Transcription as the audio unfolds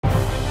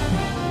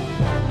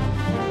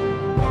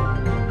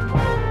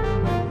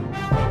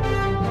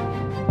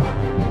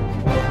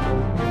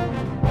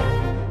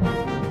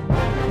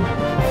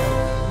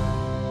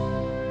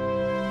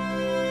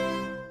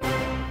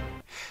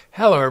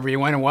Hello,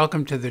 everyone, and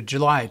welcome to the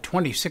July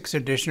 26th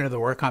edition of the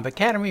WorkComp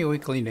Academy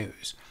Weekly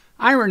News.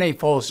 I'm Renee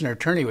Folsom,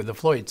 attorney with the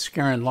Floyd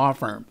Skeren Law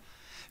Firm.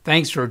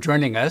 Thanks for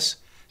joining us.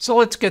 So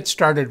let's get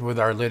started with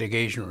our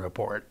litigation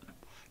report.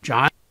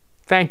 John?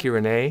 Thank you,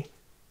 Renee.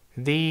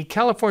 The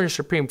California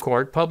Supreme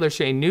Court published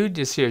a new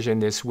decision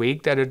this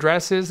week that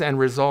addresses and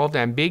resolved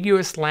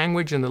ambiguous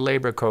language in the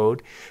Labor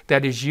Code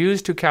that is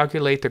used to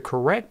calculate the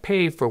correct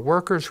pay for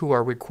workers who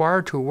are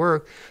required to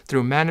work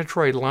through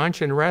mandatory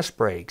lunch and rest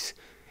breaks.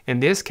 In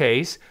this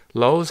case,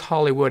 Loews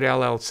Hollywood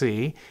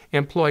LLC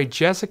employed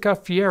Jessica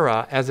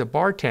Fiera as a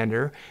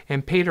bartender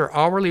and paid her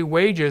hourly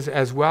wages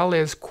as well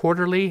as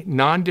quarterly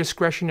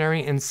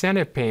non-discretionary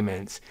incentive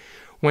payments.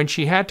 When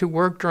she had to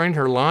work during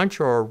her lunch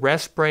or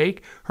rest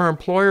break, her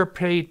employer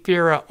paid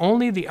Fiera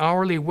only the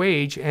hourly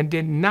wage and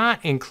did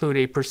not include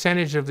a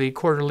percentage of the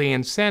quarterly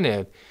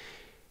incentive.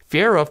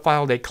 Fiera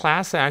filed a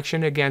class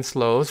action against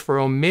Loews for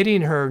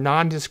omitting her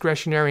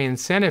non-discretionary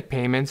incentive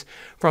payments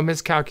from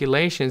his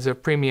calculations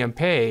of premium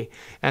pay,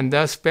 and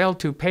thus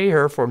failed to pay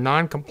her for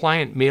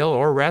non-compliant meal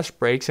or rest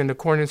breaks in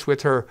accordance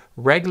with her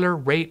regular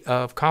rate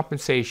of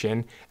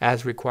compensation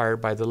as required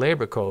by the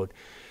Labor Code.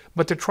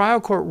 But the trial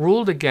court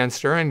ruled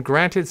against her and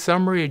granted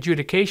summary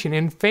adjudication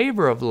in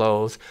favor of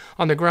Loews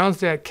on the grounds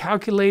that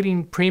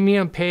calculating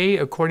premium pay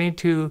according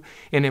to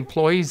an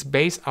employee's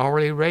base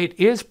hourly rate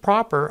is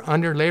proper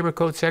under Labor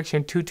Code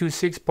Section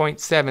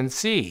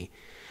 226.7c.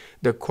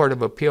 The Court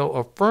of Appeal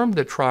affirmed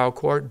the trial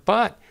court,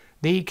 but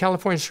the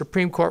California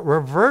Supreme Court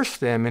reversed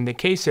them in the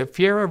case of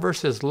Fiera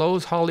versus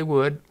Loews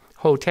Hollywood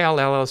Hotel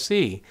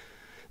LLC.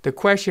 The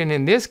question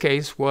in this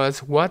case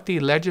was what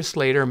the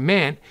legislator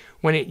meant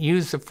when it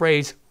used the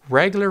phrase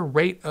regular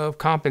rate of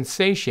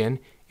compensation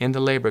in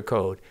the Labor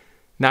Code.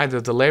 Neither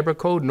the Labor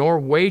Code nor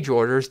wage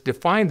orders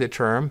define the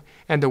term,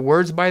 and the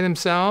words by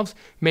themselves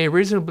may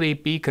reasonably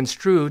be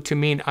construed to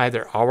mean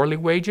either hourly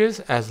wages,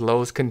 as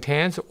Loews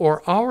contends,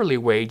 or hourly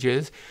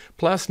wages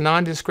plus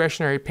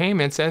non-discretionary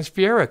payments, as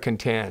Fiera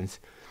contends.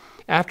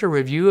 After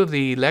review of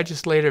the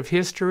legislative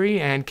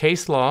history and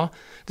case law,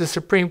 the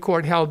Supreme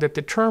Court held that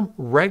the term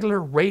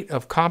regular rate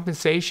of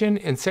compensation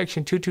in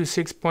Section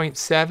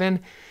 226.7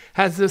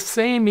 has the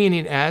same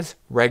meaning as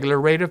regular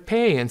rate of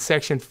pay in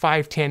Section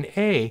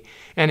 510A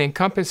and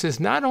encompasses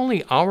not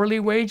only hourly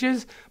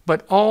wages,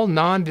 but all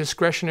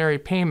non-discretionary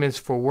payments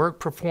for work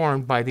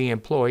performed by the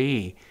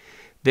employee.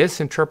 This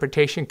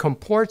interpretation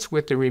comports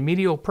with the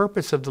remedial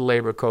purpose of the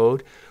Labor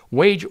Code,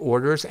 wage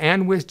orders,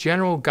 and with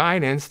general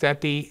guidance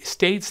that the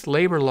state's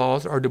labor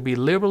laws are to be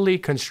liberally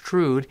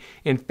construed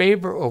in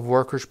favor of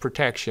workers'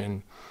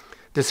 protection.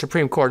 The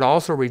Supreme Court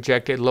also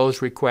rejected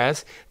Loews'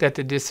 request that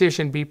the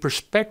decision be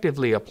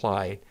prospectively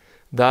applied.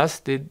 Thus,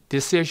 the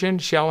decision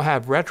shall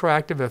have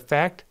retroactive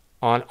effect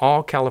on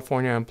all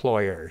California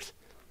employers.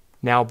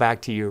 Now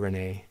back to you,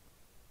 Renee.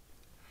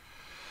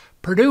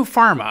 Purdue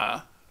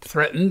Pharma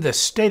threatened the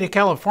state of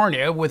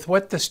California with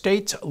what the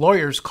state's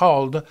lawyers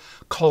called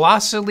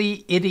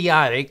colossally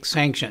idiotic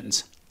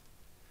sanctions.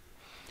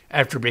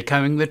 After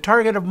becoming the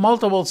target of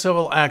multiple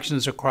civil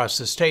actions across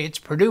the states,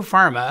 Purdue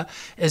Pharma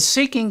is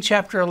seeking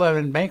Chapter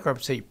 11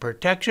 bankruptcy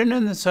protection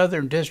in the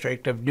Southern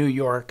District of New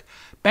York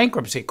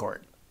Bankruptcy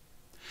Court.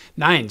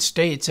 9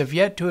 states have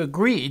yet to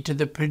agree to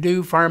the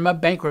Purdue Pharma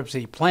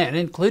bankruptcy plan,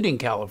 including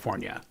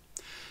California.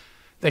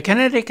 The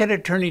Connecticut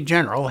Attorney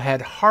General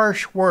had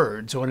harsh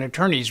words when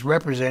attorneys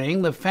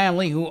representing the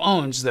family who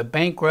owns the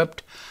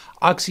bankrupt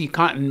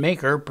OxyContin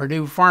maker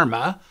Purdue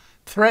Pharma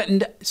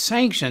threatened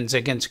sanctions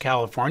against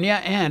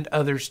California and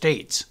other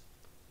states.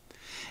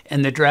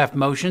 In the draft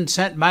motion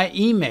sent by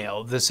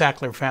email, the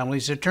Sackler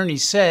family's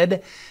attorneys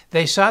said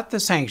they sought the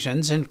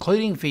sanctions,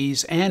 including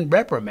fees and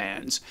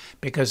reprimands,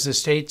 because the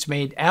states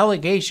made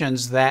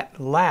allegations that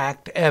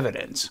lacked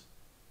evidence.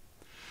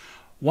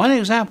 One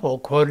example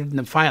quoted in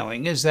the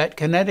filing is that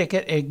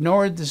Connecticut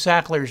ignored the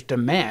Sacklers'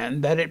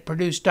 demand that it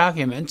produce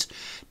documents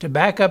to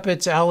back up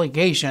its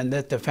allegation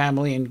that the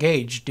family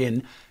engaged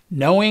in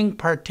knowing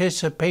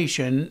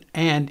participation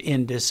and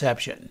in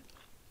deception.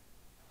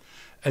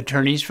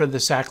 Attorneys for the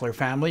Sackler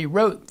family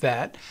wrote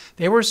that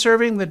they were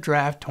serving the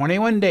draft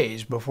 21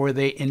 days before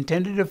they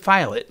intended to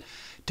file it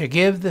to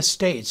give the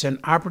states an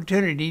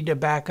opportunity to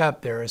back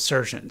up their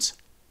assertions.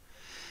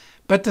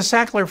 But the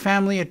Sackler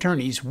family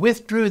attorneys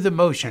withdrew the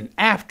motion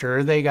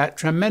after they got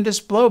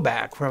tremendous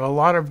blowback from a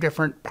lot of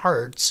different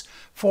parts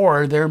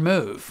for their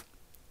move.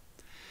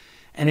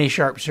 In a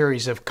sharp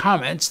series of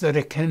comments, that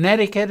a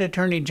Connecticut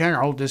Attorney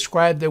General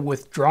described the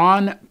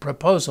withdrawn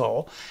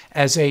proposal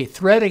as a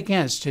threat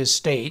against his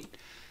state,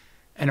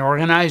 an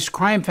organized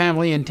crime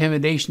family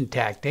intimidation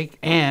tactic,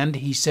 and,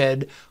 he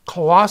said,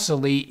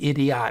 colossally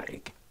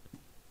idiotic.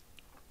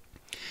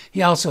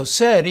 He also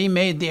said he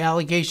made the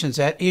allegations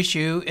at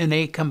issue in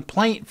a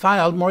complaint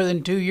filed more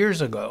than 2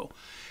 years ago,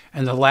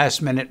 and the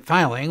last-minute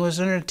filing was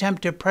an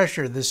attempt to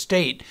pressure the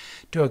state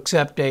to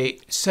accept a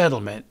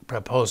settlement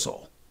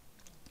proposal.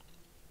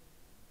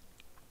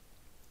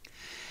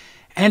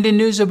 And in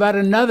news about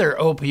another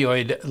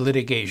opioid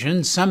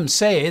litigation, some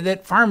say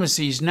that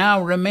pharmacies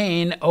now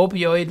remain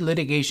opioid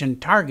litigation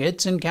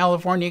targets in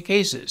California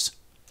cases.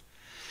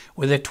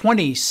 with a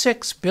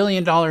 $26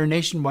 billion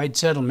nationwide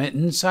settlement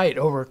in sight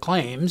over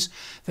claims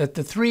that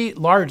the three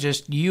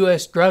largest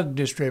U.S. drug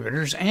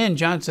distributors and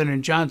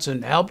Johnson &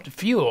 Johnson helped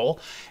fuel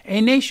a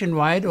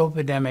nationwide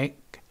opioid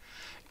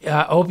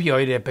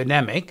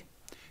epidemic.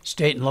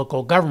 State and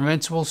local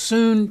governments will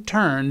soon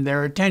turn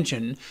their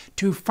attention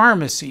to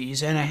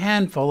pharmacies and a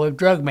handful of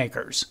drug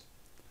makers.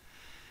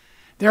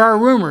 There are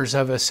rumors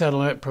of a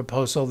settlement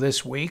proposal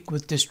this week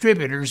with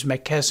distributors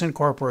McKesson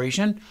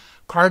Corporation,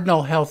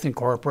 Cardinal Health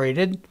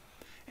Incorporated,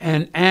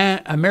 and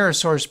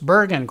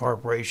AmerisourceBergen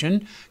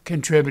Corporation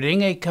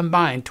contributing a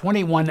combined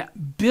 $21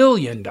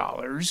 billion,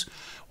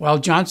 while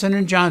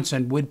Johnson &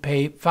 Johnson would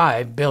pay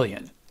 $5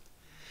 billion.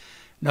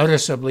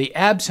 Noticeably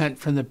absent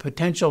from the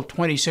potential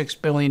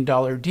 $26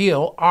 billion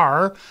deal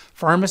are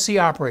pharmacy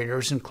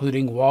operators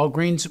including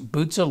Walgreens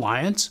Boots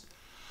Alliance,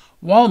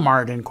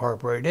 Walmart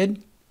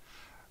Incorporated,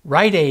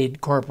 Rite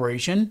Aid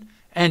Corporation,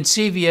 and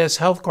CVS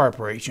Health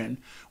Corporation,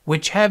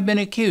 which have been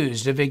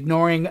accused of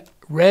ignoring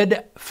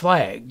red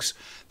flags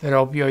that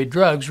opioid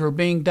drugs were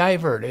being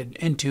diverted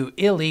into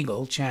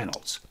illegal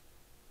channels.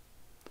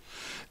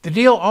 The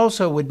deal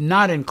also would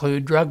not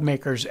include drug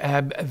makers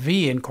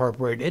AbbVie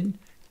Incorporated,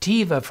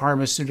 Teva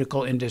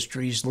Pharmaceutical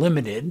Industries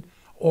Limited,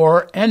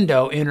 or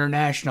Endo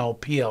International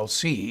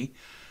plc,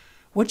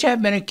 which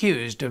have been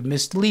accused of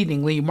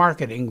misleadingly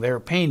marketing their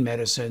pain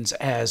medicines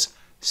as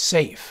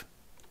safe.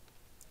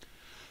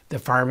 The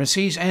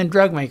pharmacies and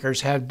drug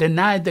makers have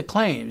denied the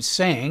claims,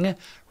 saying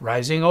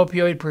rising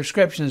opioid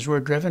prescriptions were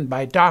driven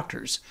by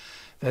doctors,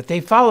 that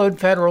they followed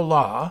federal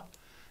law,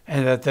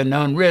 and that the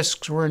known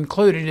risks were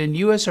included in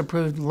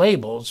U.S.-approved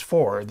labels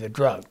for the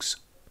drugs.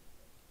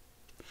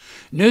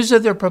 News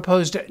of the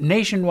proposed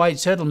nationwide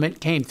settlement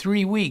came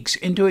 3 weeks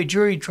into a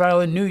jury trial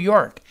in New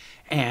York,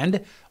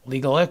 and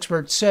legal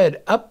experts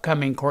said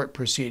upcoming court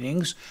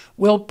proceedings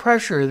will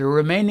pressure the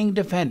remaining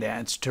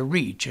defendants to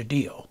reach a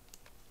deal.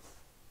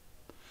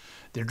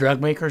 The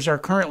drug makers are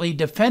currently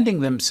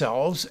defending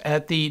themselves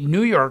at the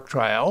New York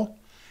trial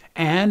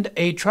and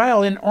a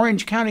trial in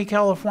Orange County,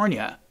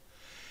 California,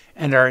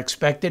 and are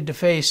expected to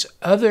face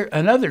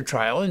another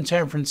trial in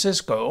San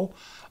Francisco,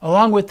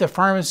 along with the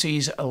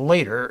pharmacies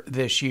later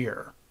this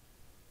year.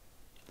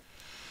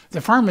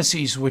 The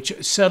pharmacies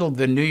which settled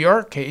the New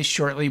York case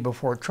shortly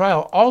before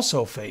trial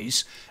also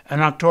face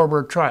an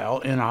October trial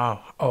in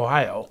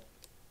Ohio.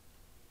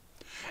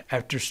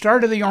 After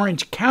start of the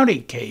Orange County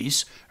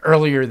case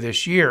earlier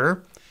this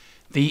year,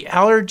 the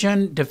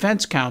Allergan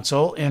Defense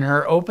Counsel, in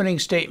her opening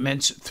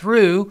statements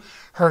through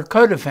her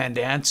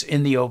co-defendants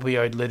in the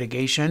opioid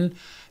litigation,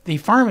 the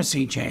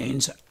pharmacy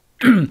chains,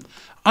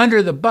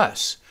 under the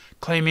bus,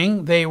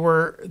 claiming they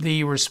were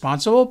the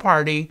responsible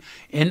party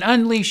in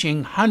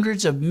unleashing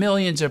hundreds of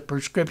millions of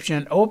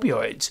prescription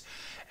opioids,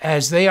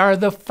 as they are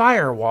the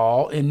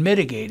firewall in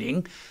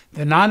mitigating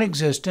the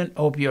non-existent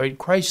opioid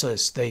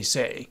crisis, they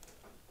say.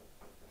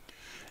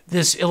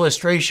 This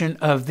illustration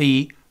of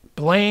the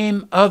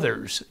blame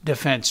others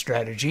defense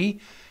strategy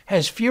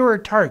has fewer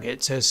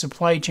targets as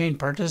supply chain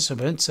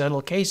participants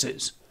settle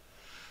cases,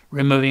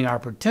 removing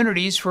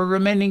opportunities for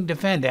remaining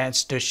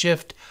defendants to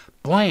shift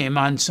blame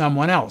on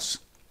someone else.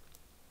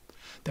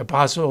 The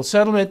possible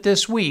settlement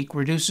this week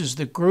reduces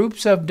the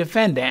groups of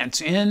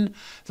defendants in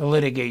the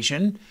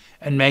litigation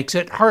and makes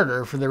it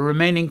harder for the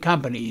remaining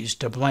companies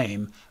to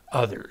blame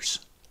others.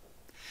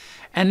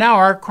 And now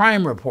our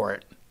crime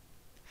report.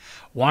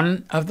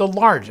 One of the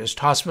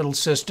largest hospital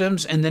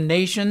systems in the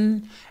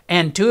nation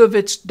and two of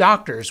its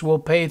doctors will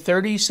pay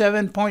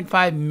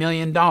 $37.5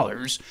 million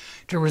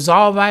to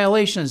resolve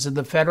violations of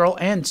the federal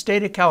and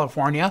state of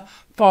California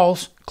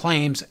False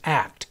Claims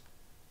Act.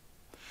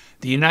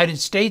 The United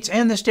States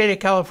and the state of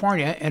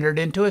California entered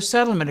into a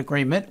settlement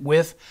agreement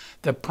with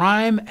the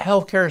Prime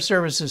Healthcare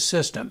Services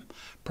System,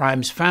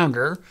 Prime's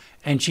founder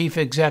and chief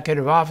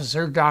executive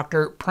officer,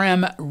 Dr.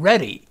 Prem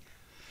Reddy,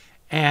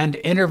 and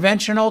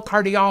interventional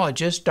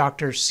cardiologist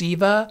Dr.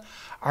 Siva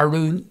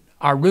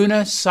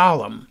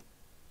Arunasalam.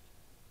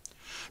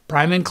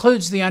 Prime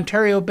includes the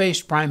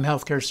Ontario-based Prime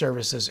Healthcare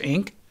Services,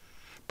 Inc.,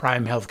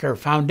 Prime Healthcare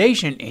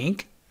Foundation,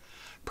 Inc.,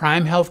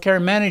 Prime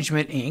Healthcare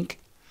Management, Inc.,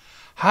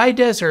 High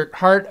Desert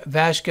Heart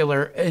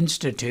Vascular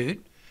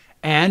Institute,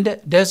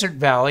 and Desert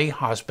Valley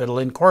Hospital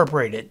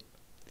Incorporated.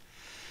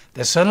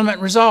 The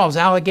settlement resolves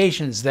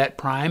allegations that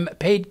Prime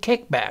paid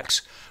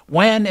kickbacks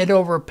when it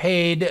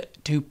overpaid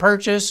to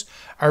purchase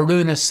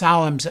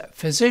Arunasalam's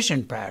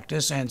physician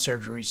practice and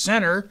surgery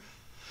center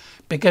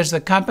because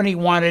the company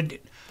wanted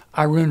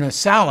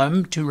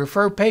Arunasalam to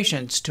refer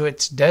patients to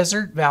its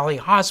Desert Valley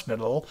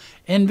Hospital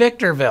in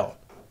Victorville.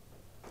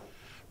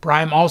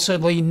 Prime also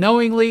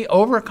knowingly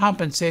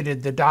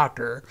overcompensated the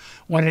doctor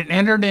when it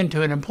entered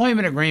into an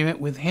employment agreement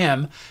with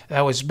him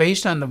that was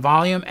based on the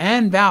volume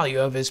and value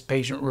of his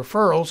patient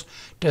referrals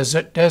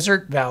to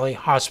Desert Valley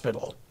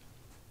Hospital.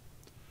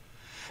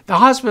 The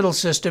hospital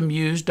system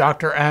used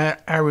Dr.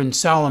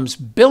 Arunasalam's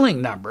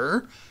billing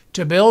number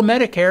to bill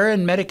Medicare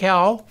and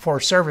Medi-Cal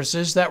for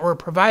services that were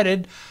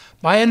provided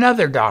by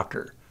another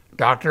doctor,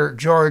 Dr.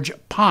 George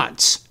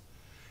Ponce,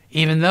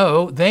 even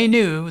though they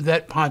knew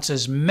that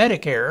Ponce's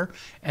Medicare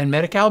and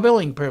Medi-Cal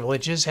billing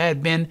privileges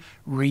had been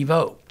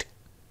revoked.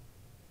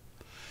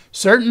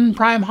 Certain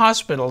prime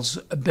hospitals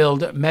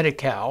billed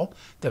Medi-Cal,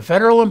 the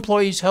Federal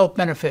Employees Health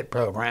Benefit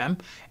Program,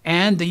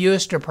 and the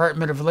U.S.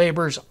 Department of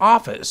Labor's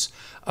Office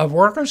of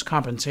Workers'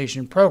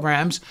 Compensation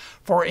Programs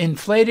for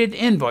inflated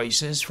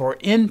invoices for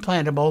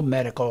implantable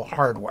medical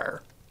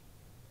hardware.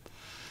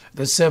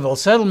 The civil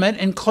settlement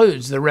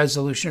includes the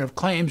resolution of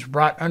claims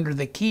brought under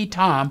the Qui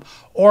Tam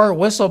or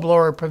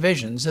whistleblower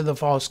provisions of the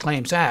False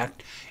Claims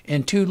Act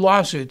in 2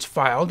 lawsuits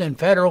filed in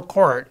federal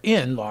court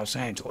in Los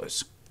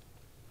Angeles.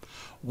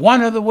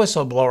 One of the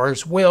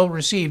whistleblowers will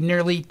receive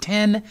nearly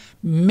 $10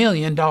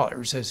 million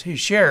as his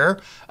share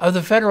of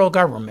the federal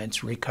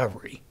government's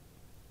recovery.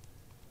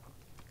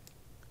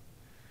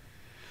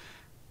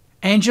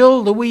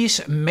 Angel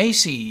Luis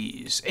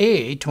Macy's,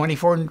 a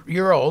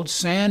 24-year-old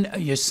San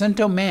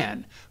Jacinto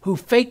man who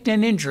faked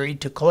an injury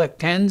to collect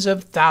tens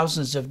of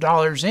thousands of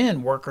dollars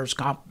in workers'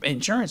 comp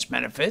insurance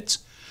benefits,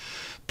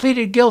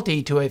 pleaded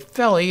guilty to a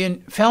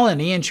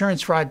felony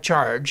insurance fraud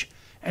charge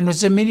and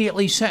was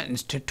immediately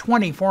sentenced to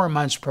 24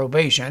 months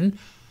probation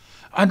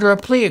under a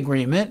plea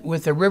agreement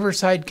with the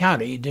Riverside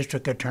County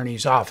District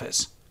Attorney's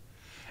Office.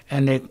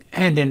 And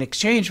in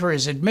exchange for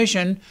his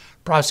admission,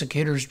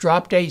 prosecutors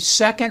dropped a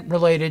second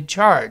related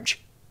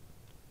charge.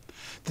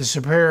 The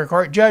Superior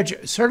Court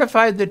judge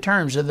certified the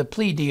terms of the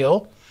plea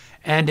deal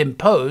and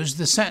imposed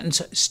the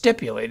sentence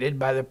stipulated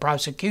by the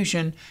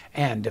prosecution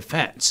and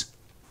defense.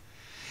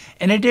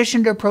 In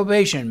addition to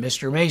probation,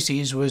 Mr.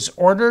 Macy's was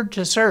ordered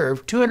to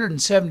serve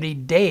 270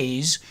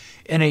 days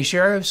in a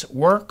sheriff's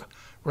work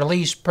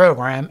release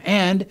program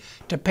and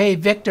to pay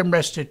victim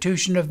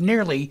restitution of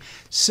nearly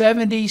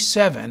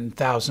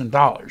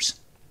 $77,000.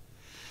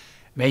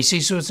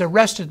 Macy's was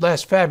arrested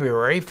last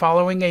February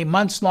following a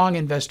months-long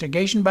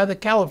investigation by the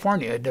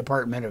California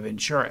Department of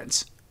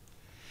Insurance.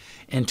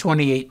 In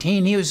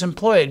 2018, he was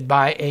employed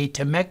by a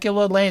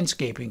Temecula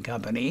landscaping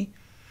company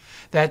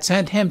that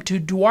sent him to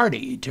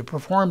Duarte to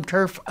perform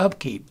turf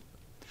upkeep.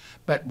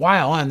 But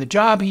while on the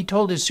job, he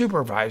told his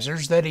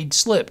supervisors that he'd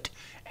slipped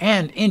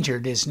and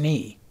injured his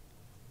knee.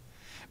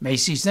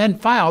 Macy's then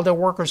filed a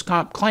workers'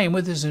 comp claim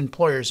with his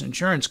employer's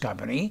insurance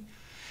company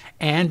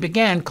and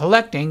began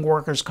collecting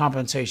workers'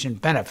 compensation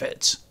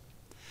benefits.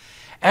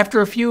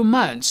 After a few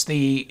months,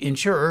 the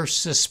insurer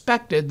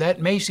suspected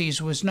that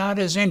Macy's was not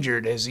as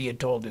injured as he had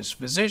told his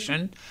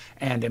physician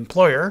and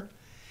employer,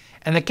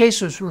 and the case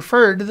was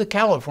referred to the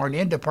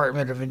California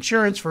Department of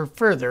Insurance for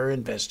further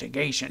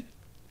investigation.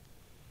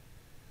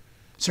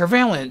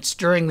 Surveillance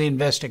during the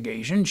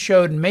investigation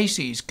showed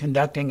Macy's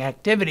conducting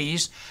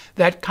activities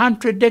that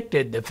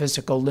contradicted the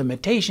physical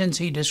limitations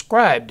he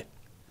described.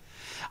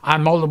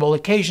 On multiple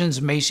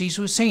occasions, Macy's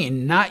was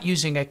seen not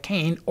using a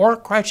cane or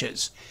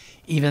crutches,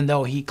 even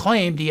though he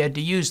claimed he had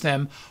to use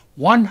them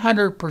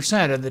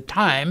 100% of the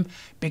time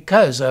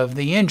because of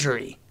the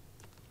injury.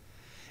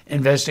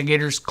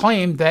 Investigators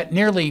claimed that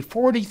nearly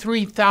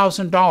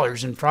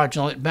 $43,000 in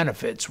fraudulent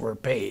benefits were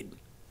paid.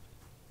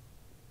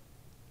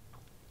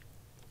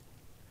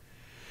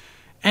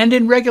 And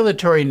in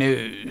regulatory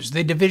news,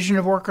 the Division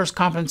of Workers'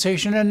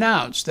 Compensation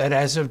announced that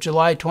as of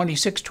July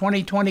 26,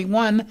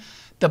 2021,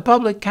 the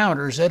public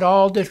counters at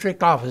all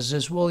district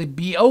offices will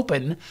be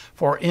open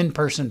for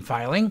in-person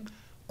filing,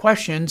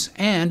 questions,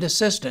 and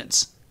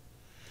assistance.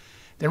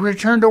 The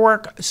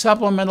return-to-work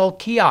supplemental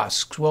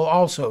kiosks will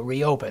also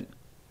reopen.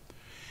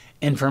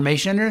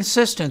 Information and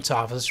assistance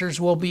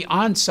officers will be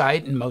on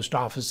site in most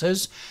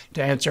offices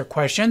to answer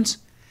questions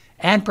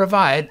and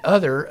provide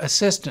other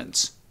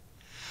assistance.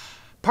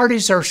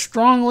 Parties are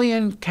strongly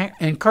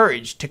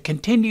encouraged to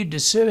continue to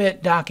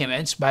submit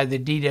documents by the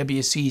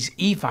DWC's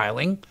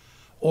e-filing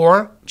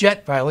or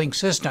JET filing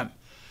system.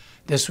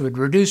 This would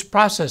reduce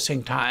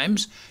processing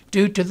times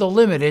due to the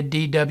limited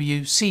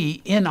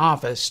DWC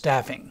in-office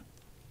staffing.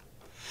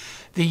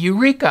 The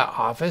Eureka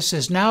office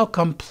is now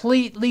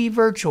completely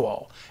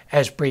virtual,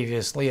 as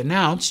previously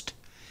announced,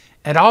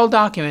 and all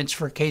documents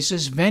for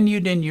cases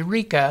venued in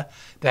Eureka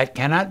that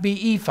cannot be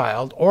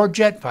e-filed or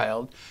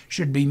jet-filed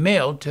should be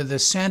mailed to the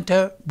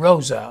Santa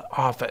Rosa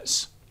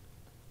office.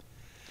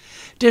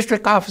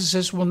 District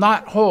offices will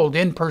not hold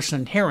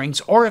in-person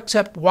hearings or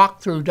accept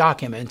walk-through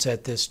documents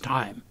at this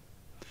time.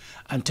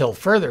 Until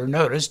further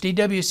notice,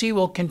 DWC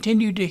will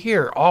continue to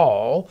hear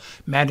all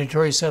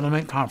mandatory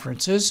settlement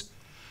conferences,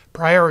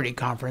 priority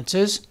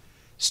conferences,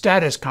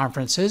 status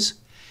conferences,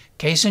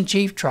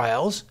 case-in-chief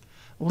trials,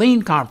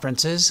 lien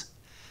conferences,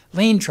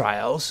 lien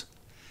trials,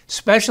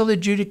 special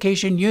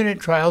adjudication unit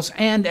trials,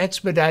 and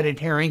expedited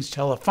hearings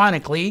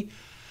telephonically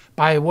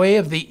by way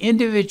of the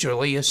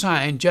individually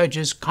assigned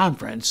judges'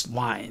 conference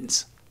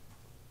lines.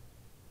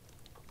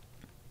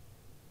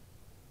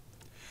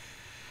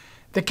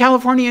 The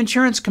California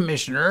Insurance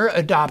Commissioner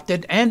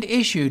adopted and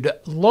issued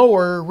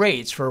lower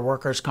rates for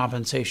workers'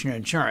 compensation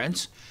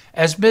insurance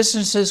as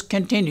businesses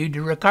continue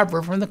to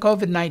recover from the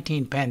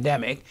COVID-19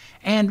 pandemic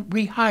and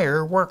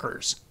rehire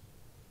workers.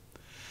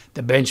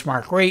 The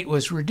benchmark rate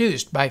was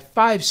reduced by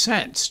 5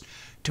 cents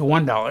to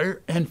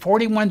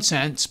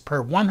 $1.41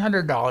 per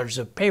 $100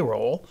 of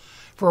payroll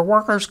for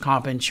workers'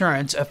 comp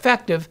insurance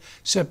effective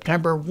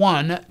September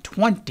 1,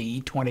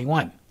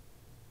 2021.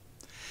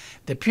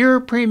 The pure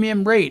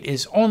premium rate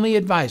is only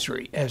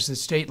advisory, as the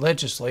state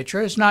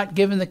legislature has not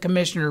given the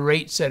commissioner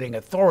rate-setting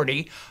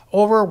authority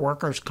over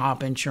workers'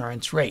 comp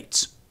insurance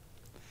rates.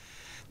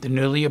 The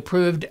newly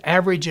approved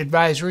average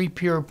advisory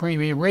pure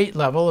premium rate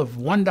level of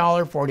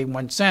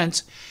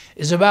 $1.41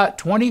 is about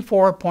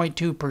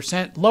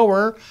 24.2%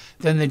 lower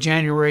than the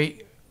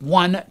January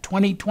 1,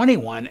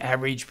 2021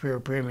 average pure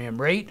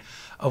premium rate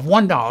of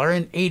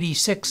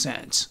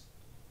 $1.86.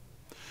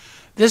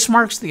 This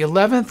marks the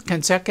 11th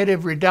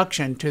consecutive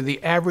reduction to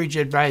the average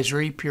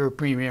advisory pure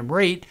premium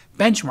rate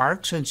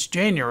benchmark since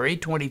January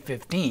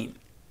 2015.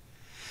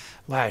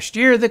 Last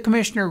year, the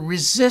commissioner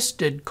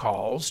resisted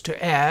calls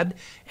to add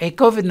a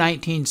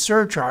COVID-19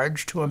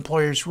 surcharge to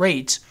employers'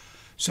 rates,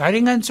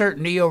 citing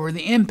uncertainty over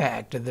the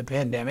impact of the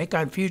pandemic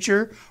on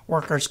future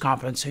workers'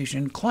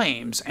 compensation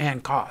claims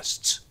and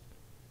costs.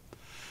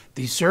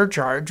 The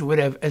surcharge would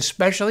have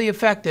especially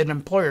affected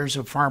employers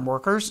of farm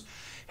workers,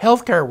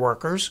 healthcare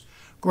workers,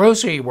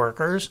 grocery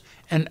workers,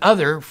 and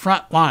other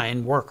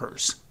frontline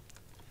workers.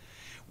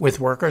 With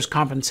workers'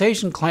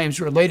 compensation claims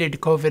related to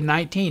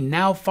COVID-19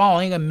 now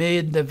falling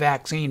amid the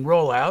vaccine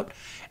rollout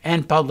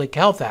and public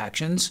health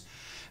actions,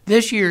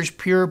 this year's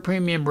pure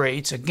premium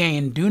rates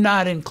again do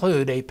not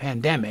include a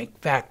pandemic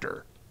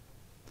factor.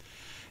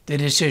 The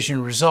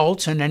decision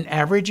results in an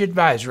average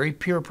advisory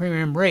pure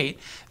premium rate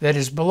that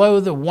is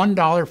below the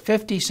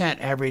 $1.50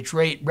 average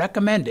rate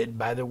recommended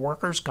by the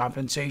Workers'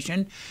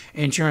 Compensation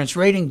Insurance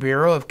Rating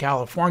Bureau of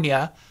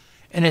California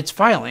in its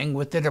filing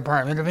with the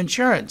Department of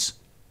Insurance.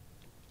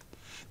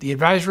 The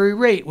advisory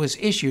rate was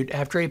issued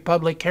after a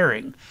public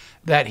hearing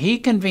that he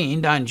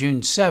convened on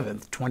June 7,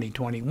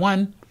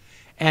 2021,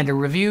 and a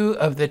review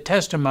of the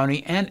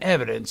testimony and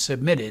evidence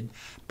submitted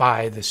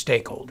by the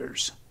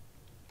stakeholders.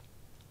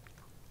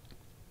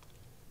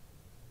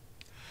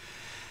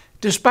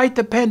 Despite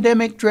the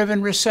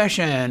pandemic-driven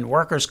recession,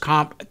 workers'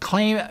 comp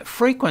claim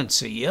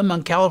frequency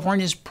among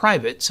California's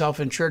private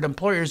self-insured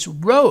employers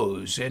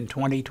rose in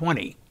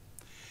 2020.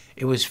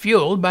 It was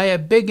fueled by a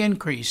big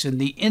increase in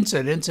the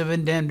incidence of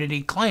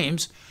indemnity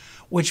claims,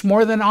 which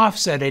more than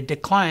offset a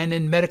decline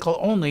in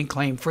medical-only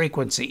claim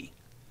frequency.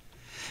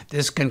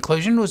 This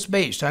conclusion was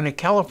based on a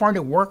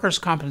California Workers'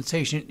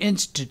 Compensation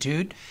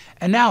Institute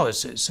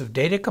analysis of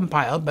data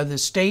compiled by the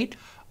State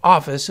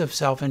Office of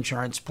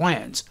Self-Insurance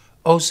Plans,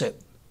 OSIP.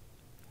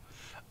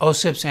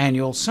 OSIP's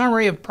annual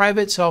summary of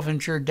private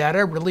self-insured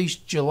data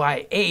released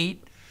July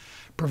 8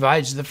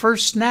 provides the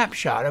first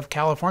snapshot of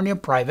California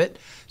private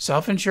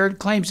self-insured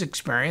claims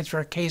experience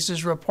for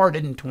cases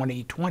reported in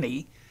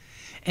 2020,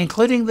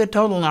 including the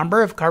total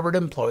number of covered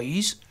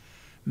employees,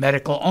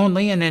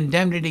 medical-only and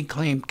indemnity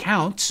claim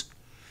counts,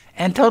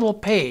 and total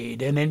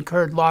paid and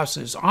incurred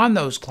losses on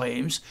those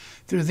claims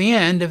through the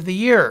end of the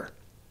year.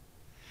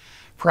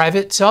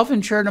 Private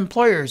self-insured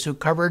employers who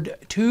covered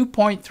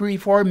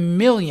 2.34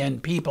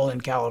 million people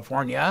in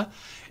California,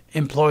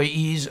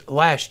 employees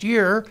last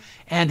year,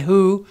 and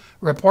who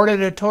reported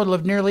a total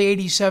of nearly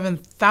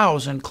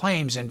 87,000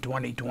 claims in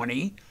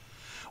 2020,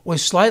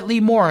 was slightly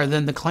more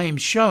than the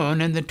claims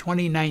shown in the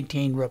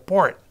 2019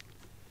 report.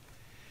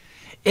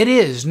 It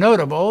is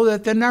notable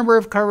that the number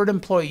of covered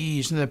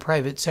employees in the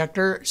private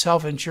sector,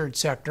 self-insured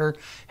sector,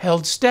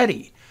 held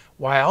steady,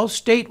 while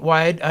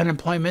statewide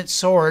unemployment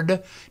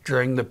soared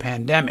during the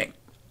pandemic.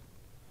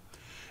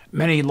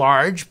 Many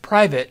large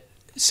private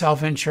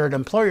self-insured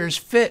employers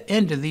fit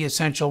into the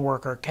essential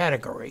worker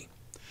category.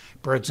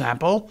 For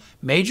example,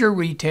 major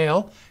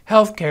retail,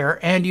 healthcare,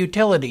 and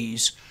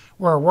utilities,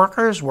 where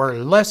workers were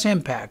less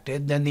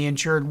impacted than the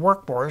insured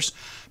workforce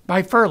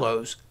by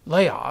furloughs,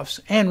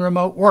 layoffs, and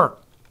remote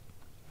work.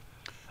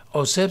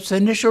 OSIP's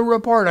initial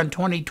report on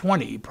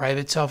 2020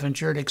 private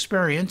self-insured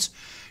experience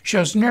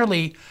shows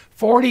nearly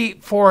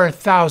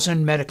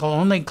 44,000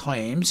 medical-only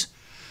claims,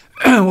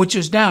 which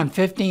is down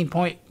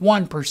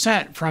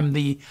 15.1% from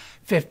the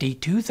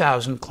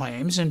 52,000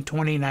 claims in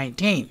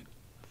 2019,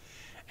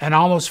 and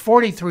almost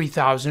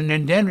 43,000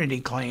 indemnity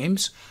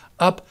claims,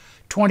 up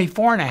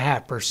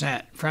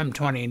 24.5% from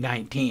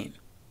 2019.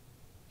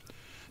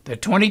 The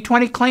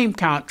 2020 claim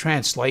count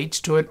translates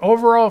to an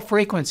overall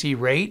frequency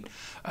rate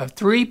of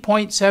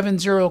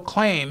 3.70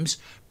 claims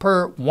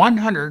per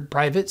 100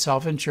 private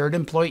self-insured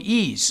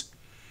employees,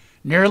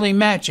 nearly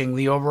matching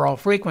the overall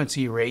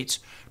frequency rates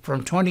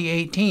from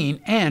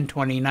 2018 and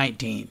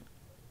 2019.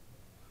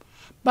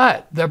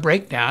 But the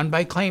breakdown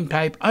by claim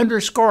type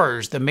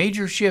underscores the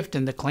major shift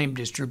in the claim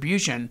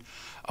distribution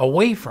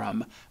away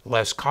from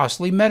less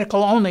costly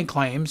medical-only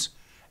claims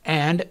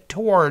and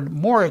toward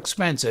more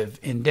expensive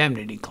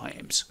indemnity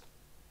claims.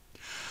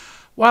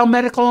 While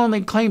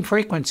medical-only claim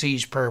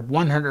frequencies per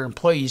 100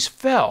 employees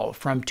fell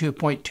from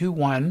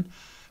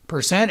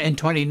 2.21% in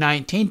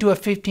 2019 to a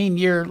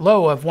 15-year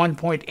low of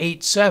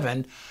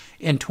 1.87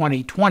 in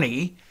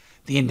 2020,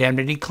 the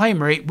indemnity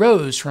claim rate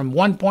rose from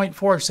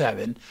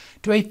 1.47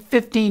 to a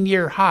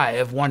 15-year high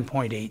of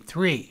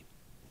 1.83.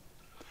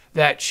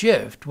 That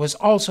shift was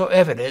also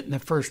evident in the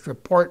first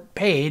report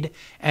paid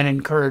and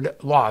incurred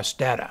loss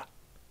data.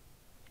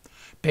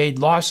 Paid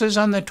losses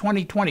on the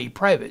 2020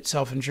 private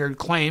self-insured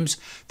claims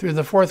through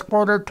the fourth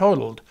quarter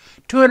totaled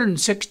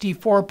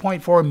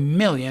 $264.4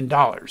 million.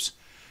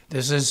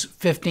 This is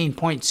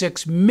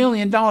 $15.6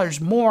 million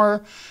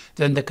more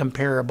than the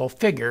comparable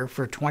figure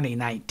for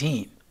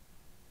 2019.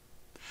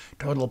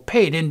 Total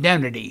paid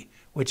indemnity,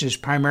 which is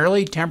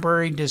primarily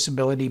temporary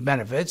disability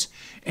benefits,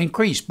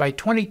 increased by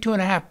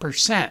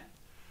 22.5%,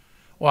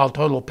 while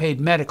total paid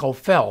medical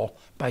fell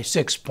by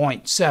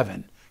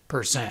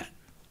 6.7%.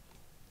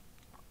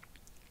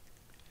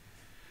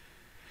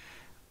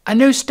 A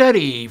new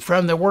study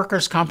from the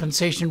Workers'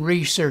 Compensation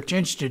Research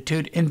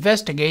Institute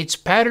investigates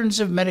patterns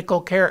of medical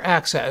care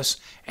access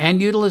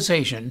and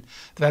utilization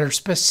that are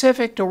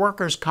specific to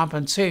workers'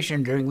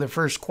 compensation during the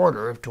first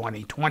quarter of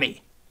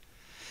 2020.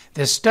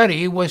 This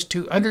study was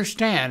to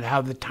understand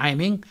how the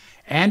timing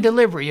and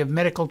delivery of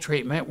medical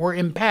treatment were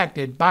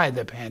impacted by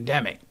the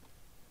pandemic.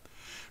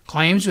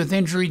 Claims with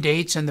injury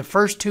dates in the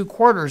first 2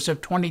 quarters of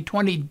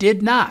 2020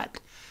 did not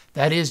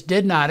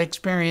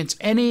experience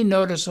any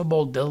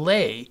noticeable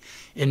delay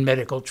in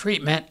medical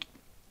treatment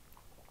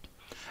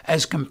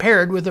as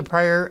compared with the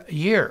prior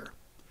year.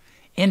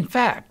 In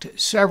fact,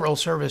 several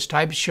service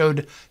types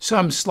showed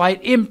some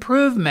slight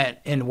improvement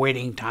in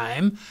waiting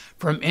time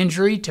from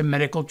injury to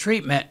medical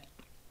treatment.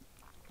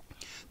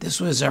 This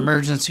was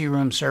emergency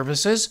room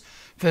services,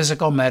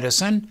 physical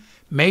medicine,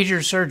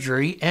 major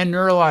surgery, and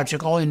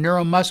neurological and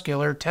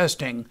neuromuscular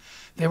testing.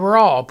 They were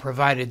all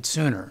provided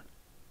sooner.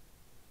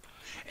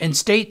 In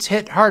states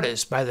hit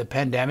hardest by the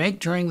pandemic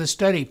during the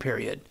study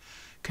period,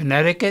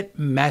 Connecticut,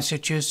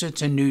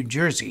 Massachusetts, and New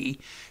Jersey,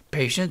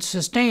 patients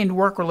sustained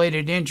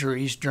work-related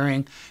injuries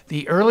during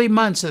the early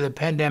months of the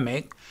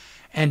pandemic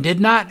and did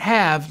not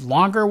have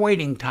longer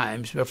waiting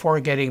times before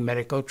getting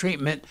medical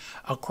treatment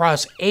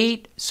across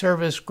 8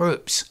 service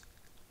groups.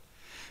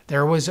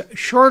 There was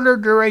shorter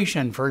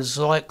duration for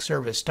select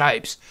service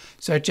types,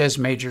 such as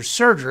major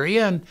surgery,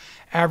 and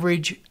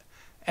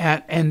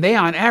they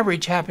on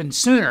average happened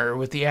sooner,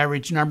 with the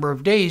average number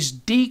of days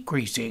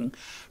decreasing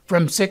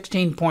from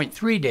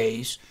 16.3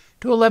 days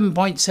to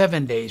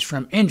 11.7 days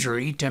from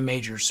injury to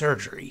major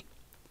surgery.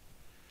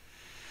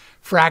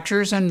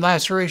 Fractures and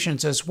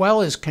lacerations as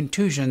well as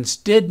contusions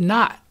did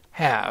not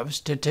have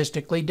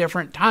statistically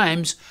different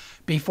times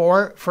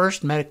before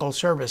first medical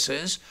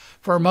services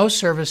for most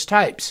service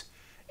types,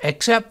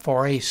 except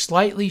for a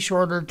slightly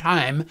shorter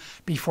time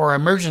before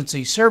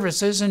emergency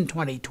services in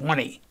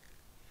 2020.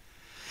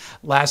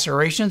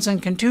 Lacerations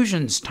and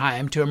contusions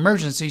time to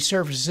emergency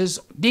services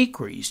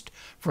decreased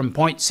from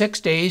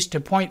 0.6 days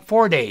to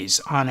 0.4 days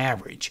on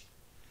average.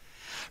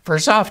 For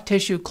soft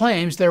tissue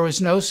claims, there was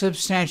no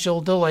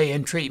substantial delay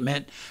in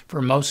treatment for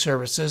most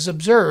services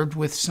observed,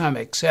 with some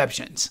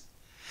exceptions.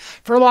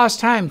 For lost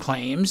time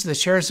claims, the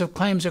shares of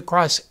claims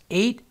across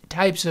 8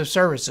 types of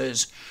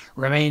services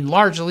remain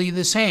largely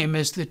the same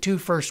as the 2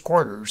 first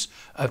quarters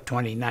of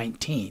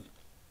 2019.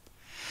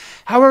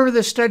 However,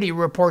 the study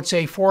reports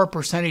a 4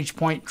 percentage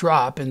point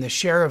drop in the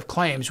share of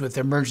claims with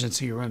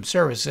emergency room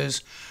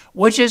services,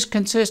 which is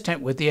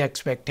consistent with the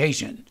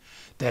expectation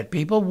that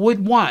people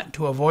would want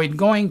to avoid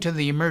going to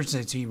the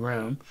emergency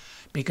room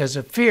because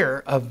of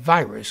fear of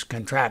virus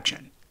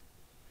contraction.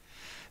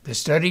 The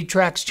study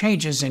tracks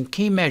changes in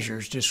key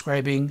measures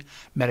describing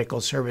medical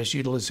service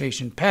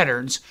utilization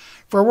patterns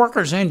for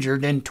workers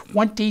injured in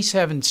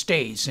 27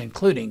 states,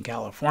 including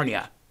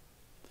California.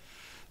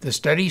 The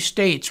study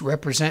states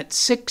represent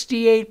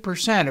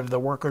 68% of the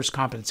workers'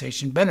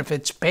 compensation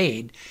benefits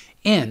paid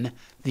in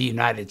the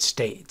United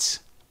States.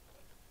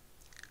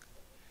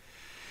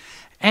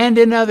 And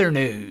in other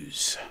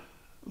news,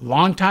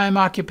 longtime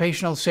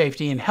occupational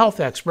safety and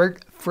health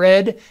expert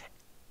Fred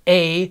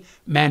A.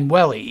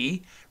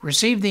 Manueli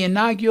received the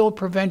inaugural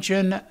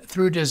Prevention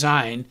Through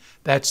Design,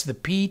 that's the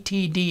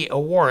PTD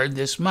Award,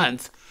 this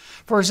month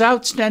for his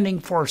outstanding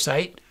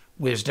foresight,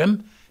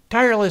 wisdom,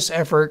 tireless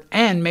effort,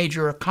 and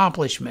major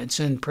accomplishments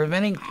in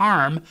preventing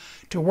harm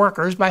to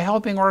workers by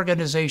helping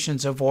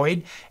organizations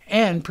avoid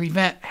and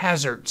prevent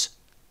hazards.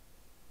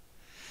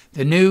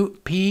 The new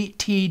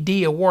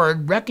PTD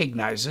Award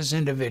recognizes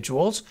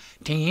individuals,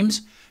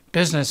 teams,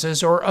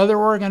 businesses, or other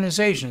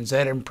organizations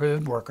that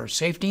improved worker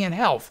safety and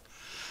health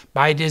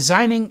by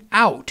designing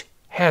out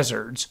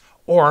hazards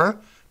or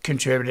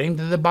contributing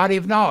to the body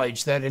of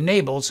knowledge that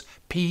enables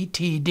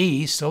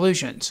PTD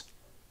solutions.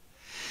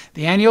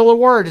 The annual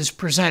award is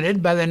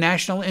presented by the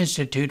National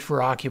Institute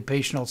for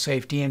Occupational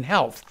Safety and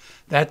Health,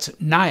 that's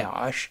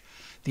NIOSH,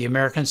 the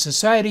American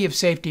Society of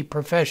Safety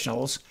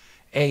Professionals,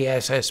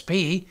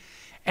 ASSP,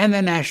 and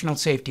the National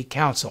Safety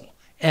Council,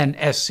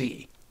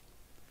 NSC.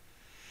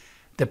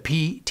 The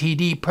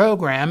PTD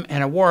program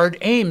and award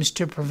aims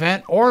to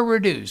prevent or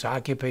reduce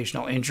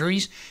occupational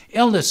injuries,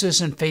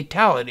 illnesses, and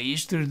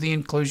fatalities through the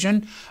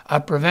inclusion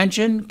of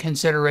prevention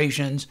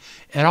considerations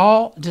in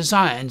all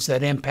designs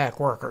that impact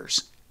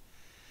workers.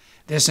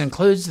 This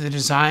includes the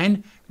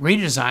design,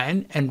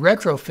 redesign, and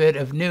retrofit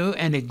of new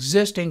and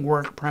existing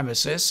work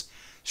premises,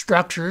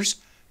 structures,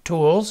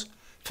 tools,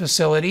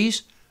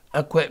 facilities,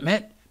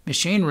 equipment,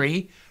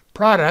 machinery,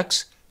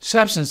 products,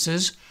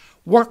 substances,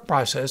 work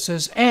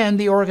processes, and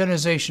the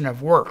organization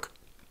of work.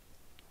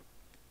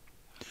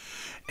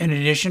 In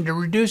addition to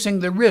reducing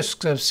the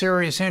risks of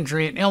serious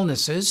injury and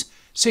illnesses,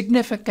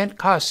 significant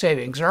cost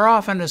savings are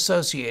often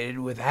associated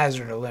with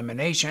hazard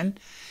elimination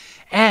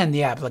and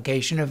the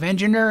application of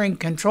engineering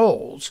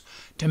controls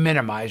to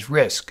minimize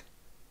risk.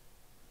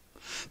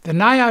 The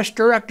NIOSH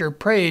director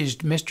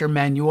praised Mr.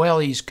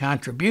 Manueli's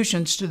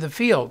contributions to the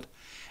field,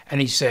 and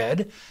he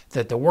said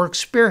that the work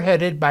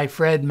spearheaded by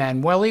Fred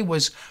Manueli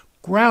was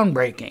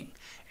groundbreaking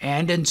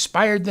and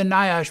inspired the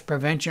NIOSH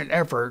prevention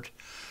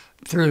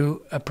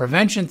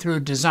through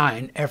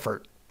design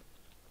effort.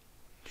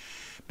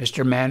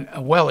 Mr.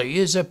 Manueli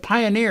is a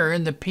pioneer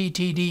in the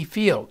PTD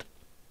field.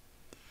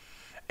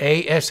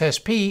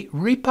 ASSP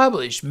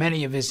republished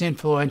many of his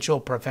influential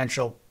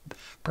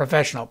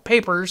professional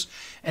papers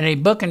in a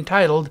book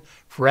entitled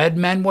Fred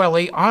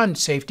Manueli on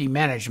Safety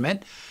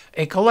Management,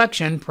 a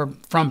collection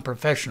from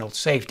professional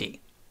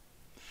safety.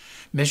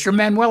 Mr.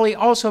 Manueli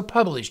also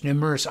published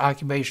numerous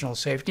occupational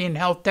safety and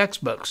health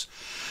textbooks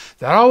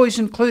that always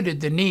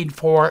included the need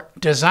for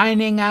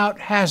designing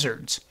out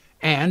hazards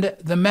and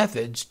the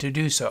methods to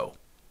do so.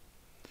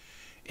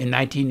 In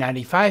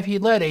 1995, he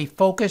led a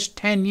focused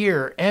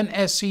 10-year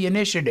NSC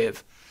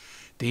initiative,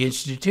 the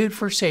Institute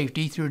for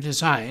Safety Through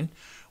Design,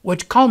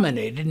 which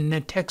culminated in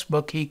a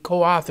textbook he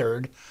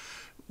co-authored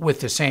with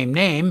the same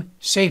name,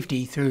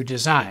 Safety Through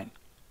Design.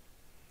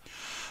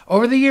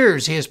 Over the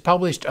years, he has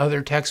published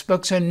other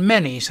textbooks and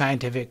many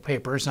scientific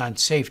papers on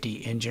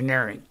safety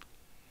engineering.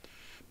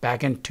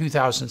 Back in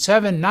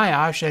 2007,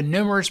 NIOSH and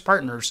numerous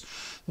partners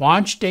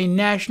launched a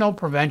National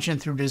Prevention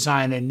Through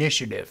Design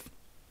initiative.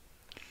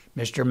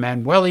 Mr.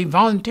 Manueli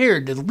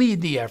volunteered to lead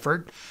the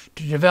effort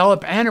to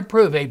develop and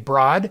approve a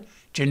broad,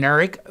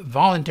 generic,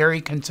 voluntary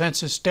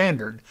consensus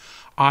standard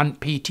on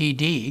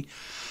PTD,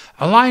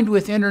 aligned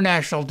with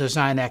international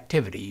design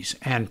activities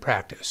and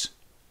practice.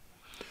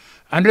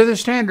 Under the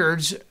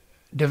standards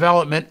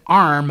development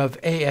arm of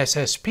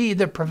ASSP,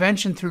 the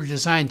Prevention Through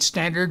Design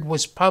standard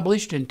was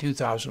published in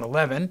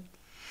 2011,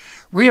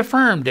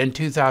 reaffirmed in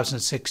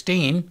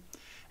 2016,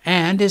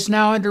 and is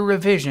now under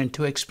revision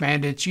to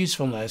expand its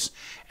usefulness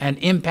and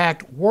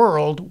impact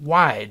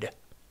worldwide.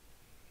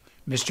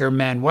 Mr.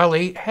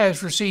 Manueli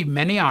has received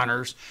many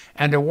honors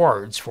and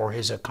awards for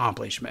his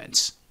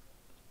accomplishments.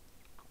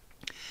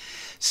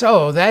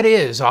 So that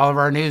is all of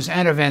our news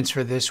and events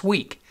for this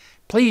week.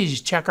 Please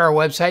check our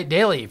website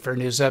daily for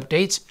news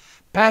updates,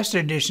 past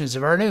editions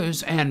of our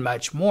news, and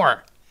much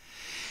more.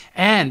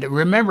 And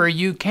remember,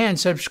 you can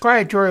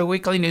subscribe to our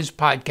weekly news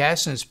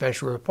podcasts and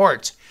special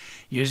reports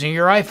using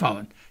your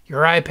iPhone,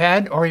 your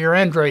iPad, or your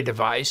Android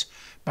device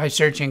by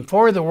searching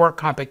for the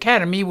WorkComp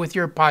Academy with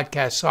your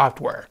podcast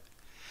software.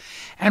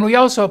 And we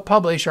also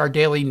publish our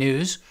daily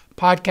news,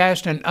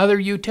 podcast, and other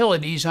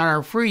utilities on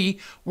our free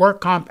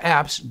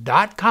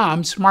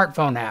WorkCompApps.com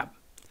smartphone app.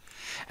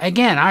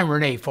 Again, I'm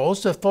Renee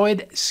Foles of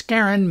Floyd,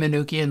 Skeren,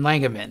 Manukian,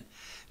 Langeman.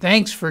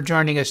 Thanks for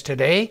joining us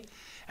today,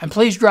 and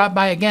please drop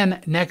by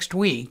again next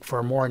week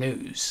for more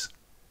news.